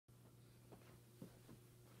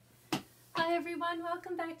Hi everyone,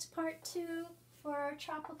 welcome back to part 2 for our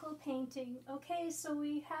tropical painting. Okay, so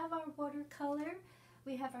we have our watercolor,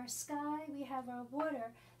 we have our sky, we have our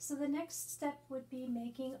water. So the next step would be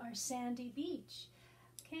making our sandy beach.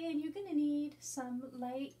 Okay, and you're going to need some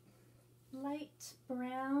light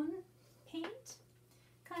brown paint,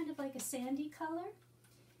 kind of like a sandy color.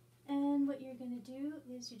 And what you're going to do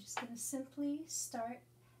is you're just going to simply start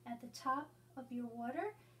at the top of your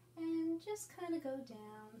water and just kind of go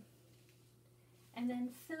down. And then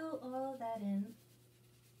fill all of that in,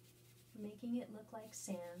 making it look like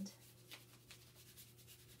sand.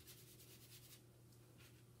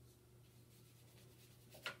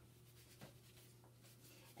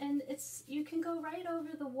 And you can go right over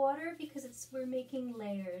the water because we're making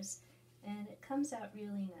layers and it comes out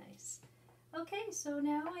really nice. Okay, so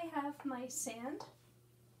now I have my sand,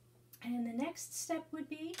 and the next step would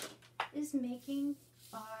be making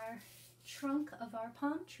our trunk of our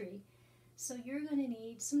palm tree. So you're going to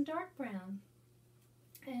need some dark brown,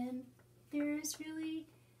 and there is really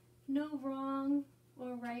no wrong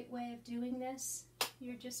or right way of doing this.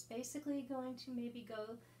 You're just basically going to maybe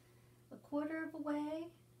go a quarter of a way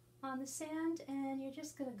on the sand, and you're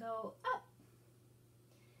just going to go up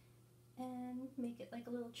and make it like a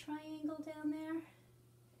little triangle down there,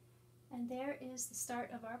 and there is the start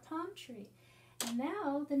of our palm tree. And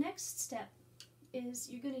now the next step is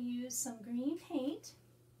you're going to use some green paint.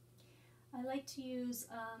 I like to use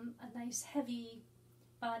a nice heavy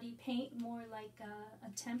body paint, more like a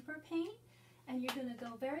temper paint, and you're going to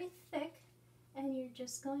go very thick, and you're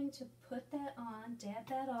just going to put that on, dab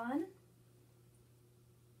that on.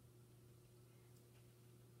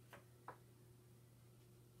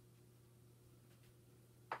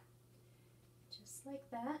 Just like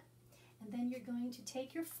that. And then you're going to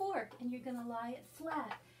take your fork and you're going to lie it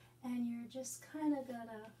flat, and you're just kind of going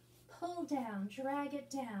to pull down, drag it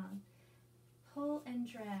down. Pull and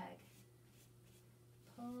drag.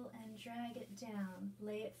 Pull and drag it down.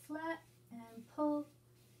 Lay it flat and pull.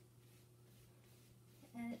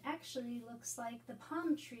 And it actually looks like the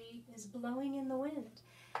palm tree is blowing in the wind.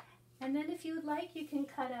 And then if you would like, you can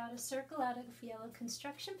cut out a circle out of yellow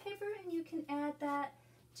construction paper and you can add that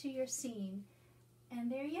to your scene. And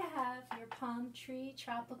there you have your palm tree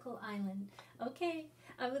tropical island. Okay,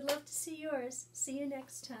 I would love to see yours. See you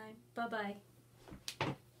next time.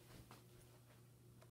 Bye-bye.